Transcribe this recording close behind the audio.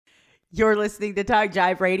You're listening to Talk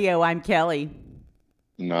Jive Radio. I'm Kelly.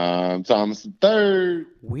 Nah, I'm Thomas the Third.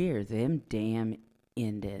 We're them damn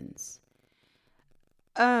Indians.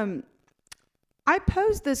 Um, I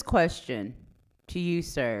posed this question to you,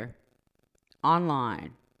 sir,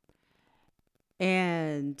 online.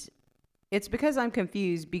 And it's because I'm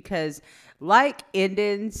confused because like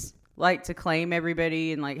Indians like to claim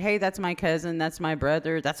everybody and like, hey, that's my cousin, that's my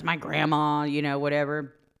brother, that's my grandma,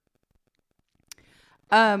 whatever.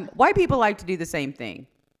 White people like to do the same thing.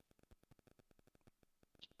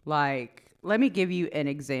 Like, let me give you an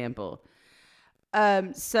example.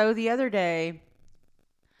 So the other day,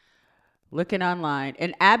 looking online,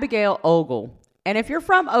 and Abigail Ogle. And if you're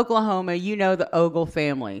from Oklahoma, you know the Ogle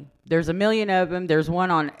family. There's a million of them. There's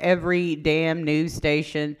one on every damn news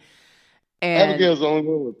station. And Abigail's the only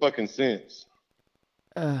one with fucking sense.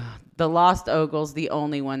 the Lost Ogle's the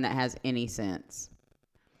only one that has any sense.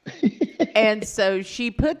 And so she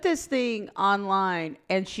put this thing online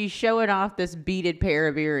and she's showing off this beaded pair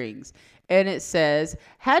of earrings. And it says,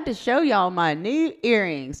 had to show y'all my new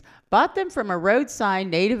earrings. Bought them from a roadside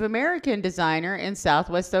Native American designer in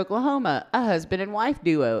Southwest Oklahoma, a husband and wife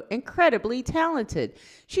duo, incredibly talented.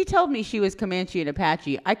 She told me she was Comanche and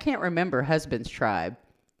Apache. I can't remember husband's tribe.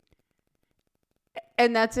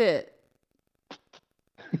 And that's it.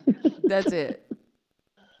 That's it.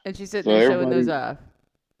 And she's sitting there showing those off.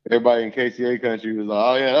 Everybody in KCA country was like,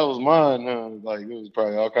 "Oh yeah, that was mine." Like it was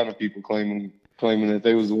probably all kind of people claiming that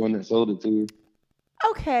they was the one that sold it to her.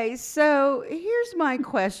 Okay, so here's my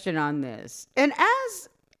question on this. And as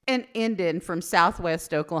an Indian from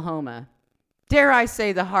Southwest Oklahoma, dare I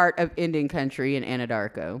say the heart of Indian country in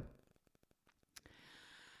Anadarko,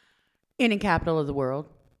 Indian capital of the world,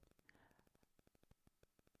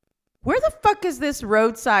 where the fuck is this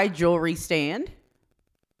roadside jewelry stand?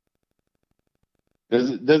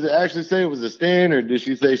 Does it actually say it was a stand, or did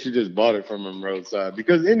she say she just bought it from him roadside?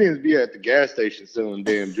 Because Indians be at the gas station selling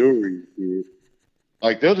damn jewelry. Dude.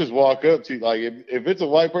 Like they'll just walk up to like if it's a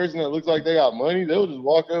white person that looks like they got money, they'll just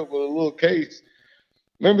walk up with a little case.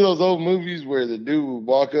 Remember those old movies where the dude would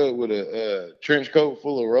walk up with a trench coat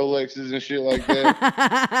full of Rolexes and shit like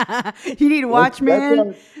that? You need a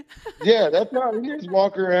watchman? That's how Indians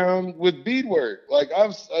walk around with beadwork. Like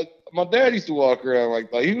my dad used to walk around like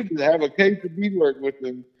he would just have a case of beadwork with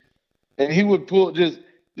him, and he would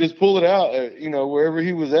just pull it out, wherever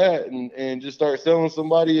he was at, and just start selling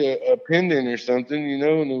somebody a pendant or something, and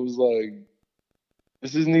it was like,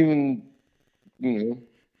 this isn't even,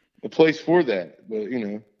 a place for that, but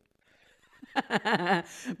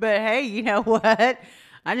But hey, you know what?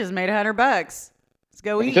 I just made $100. Let's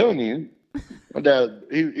go eat. I'm telling you, my dad,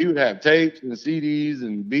 he would have tapes and CDs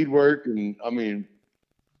and beadwork, and I mean,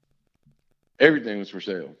 everything was for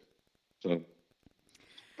sale. So,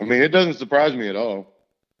 I mean, it doesn't surprise me at all.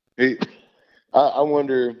 I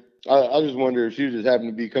wonder. I just wonder if she just happened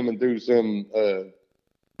to be coming through some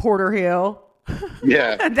Porter Hill.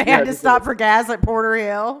 Yeah, they had to stop for gas at Porter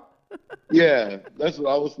Hill. Yeah, that's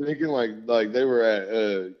what I was thinking. Like they were at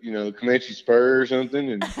Comanche Spur or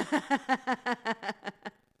something, and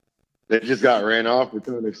they just got ran off for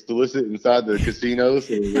trying to solicit inside the casino.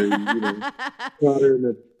 So they caught her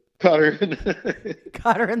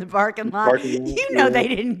in the parking lot. They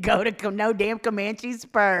didn't go to no damn Comanche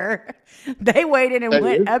Spur. They waited and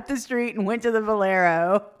went up the street and went to the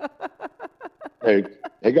Valero. Hey,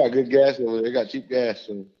 they got good gas over there. They got cheap gas.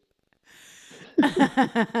 So.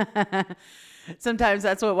 Sometimes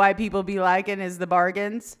that's what white people be liking is the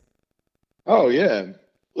bargains. Oh yeah.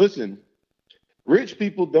 Listen, rich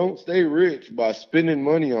people don't stay rich by spending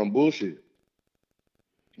money on bullshit.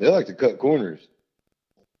 They like to cut corners.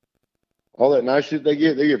 All that nice shit they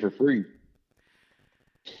get for free.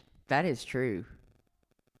 That is true.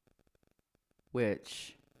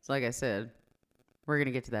 Which, it's like I said, we're going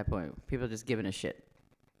to get to that point. People just giving a shit.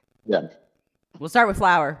 Yeah. We'll start with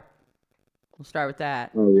flour. We'll start with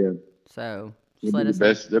that. Oh, yeah. So, just let us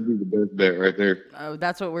know. That'd be the best bet right there. Oh,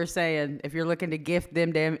 that's what we're saying. If you're looking to gift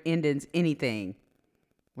them damn Indians anything,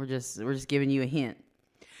 we're just giving you a hint.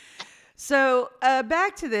 So,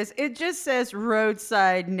 back to this. It just says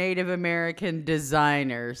roadside Native American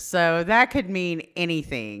designer. So, that could mean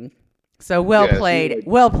anything. So, well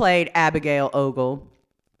played, Abigail Ogle.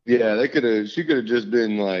 Yeah, she could have just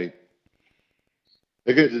been like,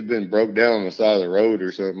 they could have just been broke down on the side of the road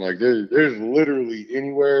or something. Like, there's literally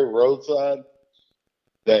anywhere roadside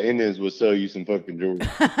that Indians would sell you some fucking jewelry.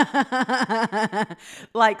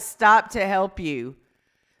 Like, stop to help you.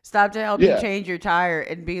 Stop to help you change your tire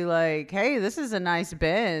and be like, hey, this is a nice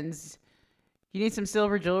Benz. You need some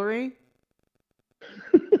silver jewelry?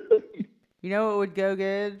 You know what would go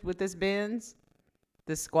good with this Benz?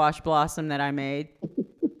 The squash blossom that I made. You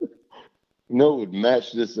know what would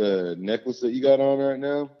match this necklace that you got on right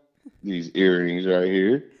now? These earrings right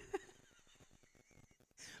here.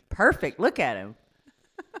 Perfect. Look at him.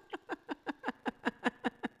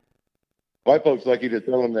 White folks like you to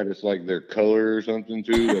tell them that it's like their color or something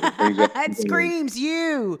too. That it brings out It screams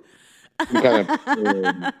you. some kind of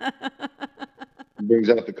brings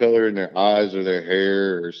out the color in their eyes or their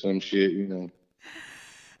hair or some shit, you know.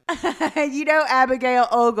 You know Abigail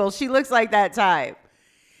Ogle. She looks like that type.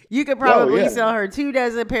 You could probably sell her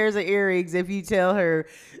 24 pairs of earrings if you tell her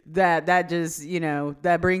that just,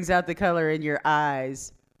 that brings out the color in your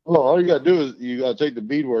eyes. Well, all you gotta do is you gotta take the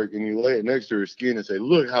beadwork and you lay it next to her skin and say,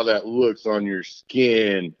 "Look how that looks on your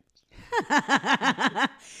skin."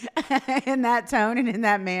 In that tone and in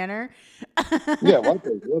that manner. Yeah, white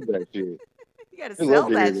folks love that shit. You gotta sell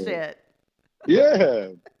that shit. Yeah.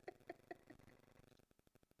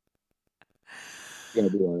 You gotta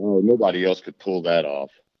be like, oh, nobody else could pull that off.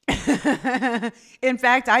 In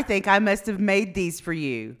fact, I think I must have made these for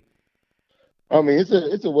you. I mean,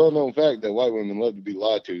 it's a well-known fact that white women love to be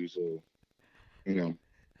lied to, so,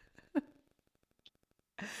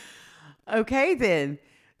 Okay, then.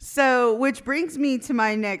 So, which brings me to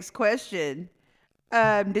my next question.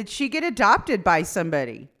 Did she get adopted by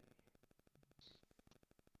somebody?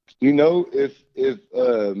 If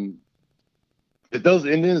those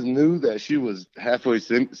Indians knew that she was halfway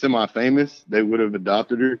semi-famous, they would have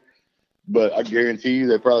adopted her. But I guarantee you,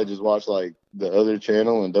 they probably just watch like the other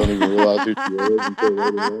channel and don't even realize who she is until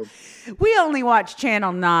later on. We only watch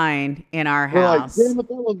Channel 9 in our house. Like, damn it,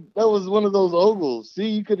 that was one of those Ogles. See,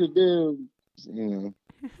 you could have damn,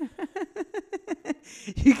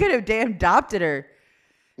 You could have damn adopted her.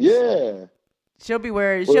 Yeah. She'll be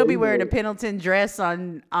wearing a Pendleton dress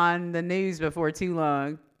on the news before too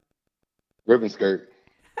long. Ribbon skirt.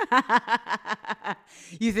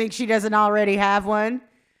 You think she doesn't already have one?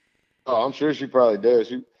 Oh, I'm sure she probably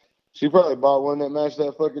does. She probably bought one that matched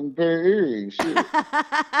that fucking pair of earrings. Shit.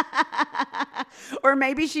 Or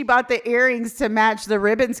maybe she bought the earrings to match the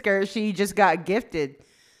ribbon skirt she just got gifted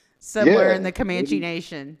somewhere in the Comanche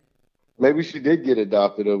Nation. Maybe she did get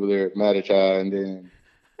adopted over there at Matachai, and then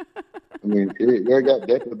they got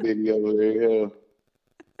Deca Biddy over there. Yeah.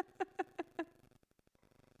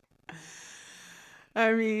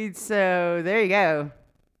 I mean, so there you go.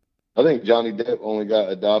 I think Johnny Depp only got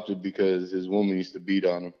adopted because his woman used to beat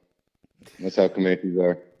on him. That's how Comanches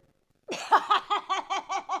are.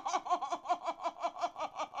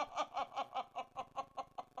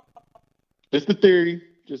 Just a theory.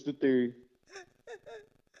 Just a theory.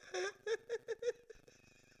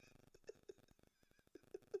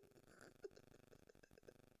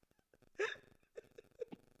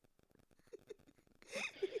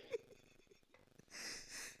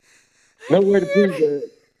 No way to prove that.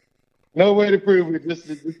 No way to prove it. Just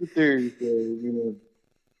a theory. So,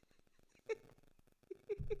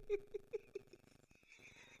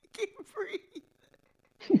 Can't breathe.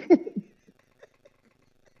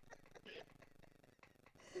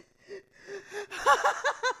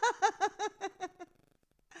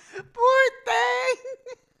 Poor thing.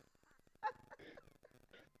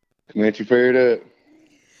 Comanche fared up.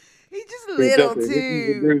 He's just little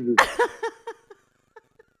too.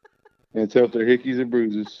 And tell if they're hickeys or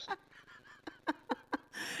bruises.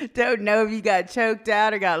 Don't know if you got choked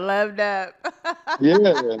out or got loved up. Yeah. A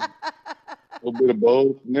little bit of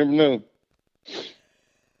both. Never know.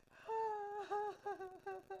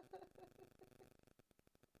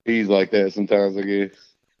 He's like that sometimes, I guess.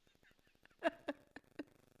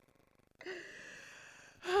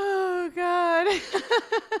 Oh, God.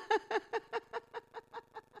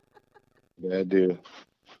 Bad deal.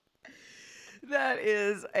 That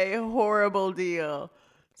is a horrible deal.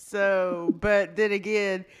 So, but then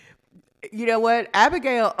again, you know what?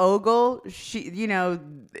 Abigail Ogle, she,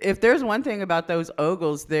 if there's one thing about those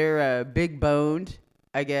Ogles, they're big boned,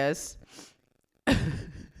 I guess.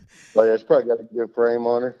 Like, it's probably got a good frame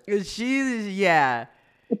on her.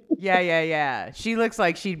 Yeah. She looks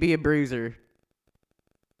like she'd be a bruiser.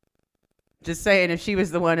 Just saying, if she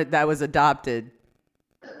was the one that was adopted,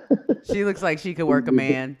 she looks like she could work a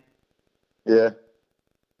man. Yeah.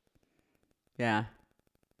 Yeah.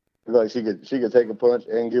 Like she could take a punch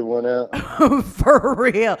and give one out. For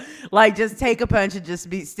real. Like just take a punch and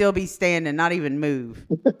just still be standing, not even move.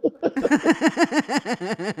 Like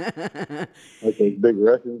those big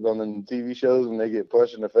Russians on the TV shows when they get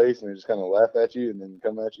punched in the face and they just kind of laugh at you and then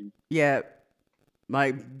come at you. Yeah.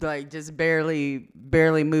 Like just barely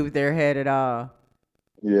move their head at all.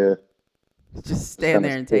 Yeah. Just stand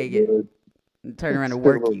there and take it. And turn around and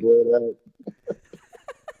work you.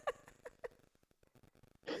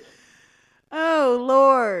 Oh,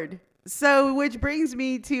 Lord. So, which brings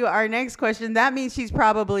me to our next question. That means she's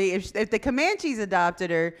probably, if the Comanches adopted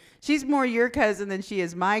her, she's more your cousin than she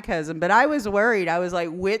is my cousin. But I was worried. I was like,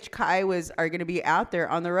 which Kiowas are going to be out there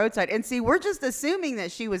on the roadside? And see, we're just assuming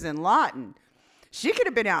that she was in Lawton. She could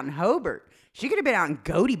have been out in Hobart. She could have been out in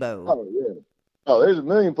Goatybo. Oh, yeah. Oh, there's a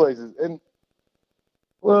million places. And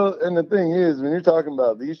the thing is, when you're talking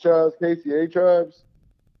about these tribes, KCA tribes,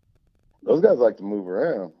 those guys like to move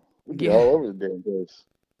around. We'd be all over the damn place.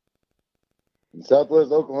 In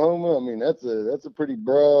Southwest Oklahoma, I mean, that's a pretty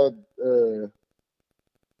broad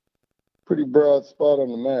spot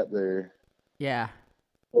on the map there. Yeah. As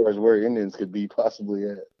far as where Indians could be possibly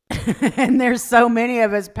at. And there's so many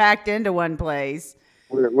of us packed into one place.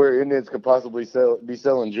 Where Indians could possibly be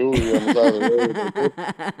selling jewelry on the side of the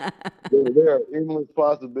road. There are endless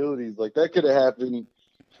possibilities. Like that could have happened.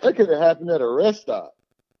 That could have happened at a rest stop.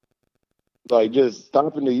 Like just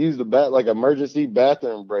stopping to use the like emergency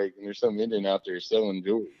bathroom break, and there's some Indian out there selling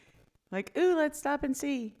jewelry. Like, ooh, let's stop and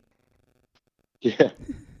see. Yeah.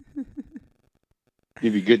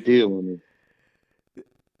 Give you a good deal on it.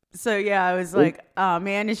 So yeah, I was like, oh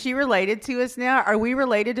man, is she related to us now? Are we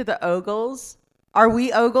related to the Ogles? Are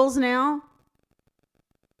we Ogles now?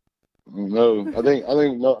 No, I think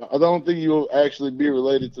no. I don't think you'll actually be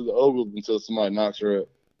related to the Ogles until somebody knocks her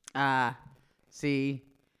up. See.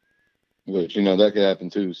 Which that could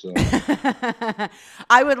happen too. So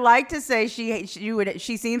I would like to say she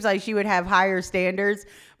seems like she would have higher standards,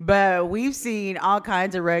 but we've seen all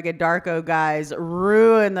kinds of rugged Darko guys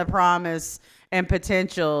ruin the promise and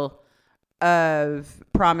potential of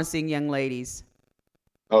promising young ladies.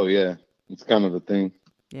 Oh yeah, it's kind of a thing.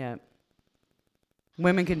 Yeah,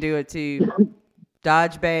 women can do it too.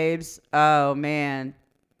 Dodge babes. Oh man,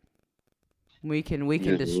 we can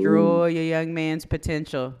destroy a young man's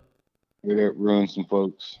potential. It ruined some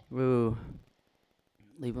folks. Ooh.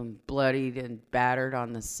 Leave him bloodied and battered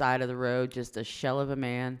on the side of the road, just a shell of a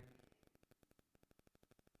man.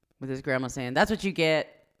 With his grandma saying, "That's what you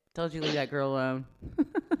get. Told you leave that girl alone."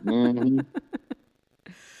 Mm-hmm.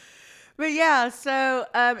 But yeah, so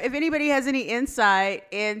if anybody has any insight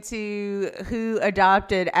into who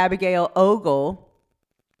adopted Abigail Ogle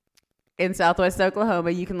in Southwest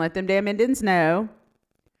Oklahoma, you can let them damn Indians know.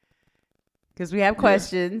 Because we have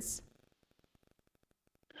questions.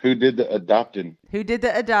 Who did the adopting?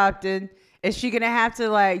 Is she going to have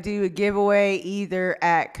to do a giveaway either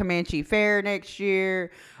at Comanche Fair next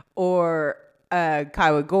year or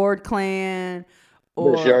Kiowa Gord Clan?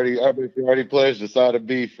 Or I bet she already pledged a side of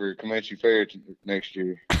beef for Comanche Fair next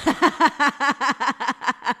year.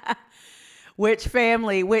 Which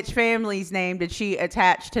family's name did she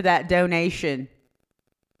attach to that donation?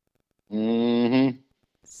 Mm-hmm.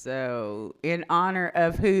 So, in honor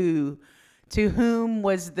of who? To whom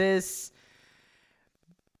was this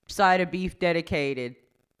side of beef dedicated?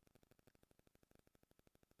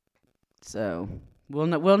 So we'll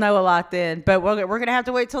know a lot then. But we're gonna have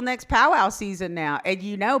to wait till next powwow season now.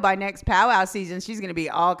 And by next powwow season, she's gonna be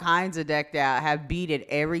all kinds of decked out, have beaded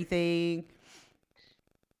everything.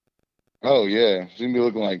 Oh yeah, she's gonna be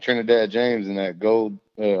looking like Trinidad James in that gold,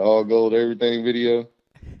 all gold everything video.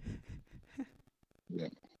 Yeah.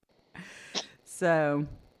 So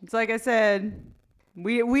it's like I said,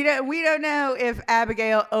 we don't know if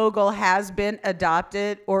Abigail Ogle has been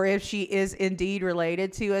adopted or if she is indeed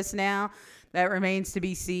related to us now. That remains to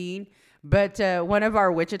be seen. But one of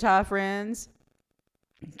our Wichita friends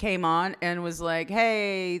came on and was like,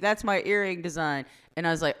 "Hey, that's my earring design." And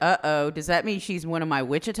I was like, "Uh-oh, does that mean she's one of my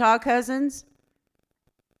Wichita cousins?"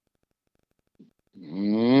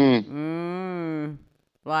 And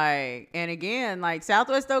again,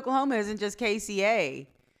 Southwest Oklahoma isn't just KCA.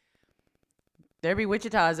 There be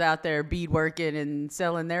Wichitas out there beadworking and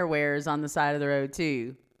selling their wares on the side of the road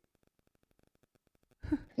too.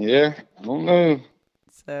 Yeah, I don't know.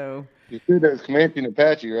 So you said that was Comanche and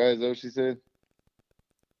Apache, right? Is that what she said?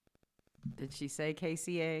 Did she say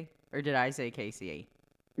KCA or did I say KCA?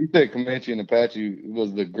 You said Comanche and Apache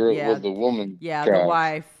was the girl, was the woman. Yeah, tribe, the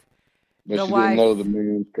wife. But she didn't know the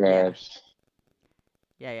men's tribes.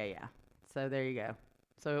 Yeah. So there you go.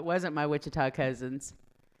 So it wasn't my Wichita cousins.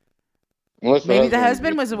 Maybe the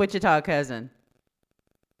husband was a Wichita cousin.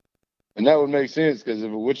 And that would make sense because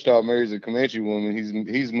if a Wichita marries a Comanche woman,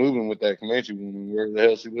 he's moving with that Comanche woman wherever the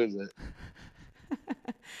hell she lives at.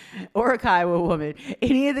 Or a Kiowa woman.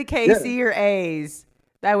 Any of the KC or A's,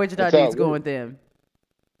 that Wichita dude's going with them.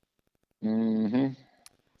 Mm-hmm.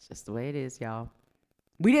 It's just the way it is, y'all.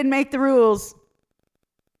 We didn't make the rules.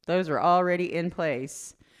 Those were already in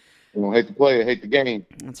place. You don't hate the player, hate the game.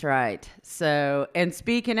 That's right. So, and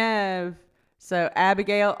speaking of,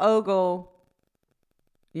 Abigail Ogle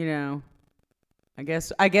you know, I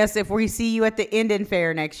guess if we see you at the Indian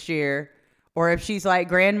Fair next year, or if she's like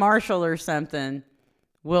Grand Marshal or something,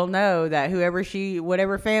 we'll know that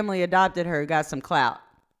whatever family adopted her got some clout.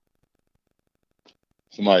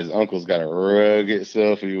 Somebody's uncle's got a rugged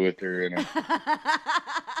selfie with her in it.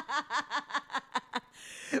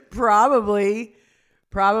 Probably.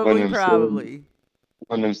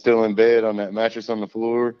 When them still in bed on that mattress on the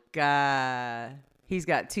floor. God, he's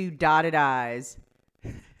got 2 dotted eyes.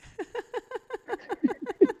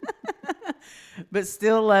 But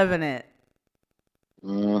still loving it.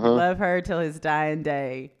 Love her till his dying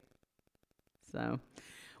day. So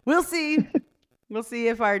we'll see. We'll see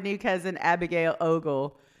if our new cousin Abigail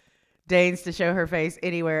Ogle deigns to show her face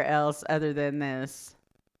anywhere else other than this.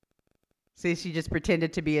 See if she just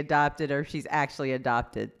pretended to be adopted or if she's actually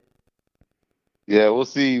adopted. Yeah, we'll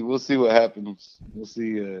see. We'll see what happens. We'll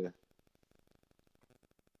see.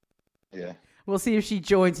 Yeah. We'll see if she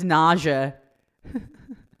joins NAJA,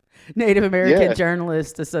 Native American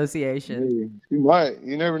Journalist Association. She might.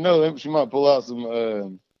 You never know. She might pull out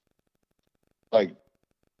some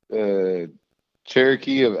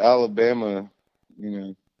Cherokee of Alabama,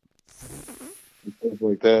 stuff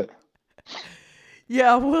like that.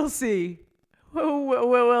 Yeah, we'll see.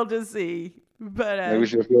 We'll just see. But maybe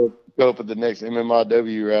she'll go up at the next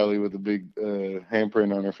MMIW rally with a big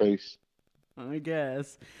handprint on her face. I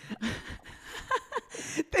guess.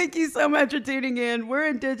 Thank you so much for tuning in. We're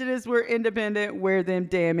Indigenous. We're independent. We're them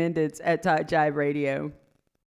damn Indians at Talk Jive Radio.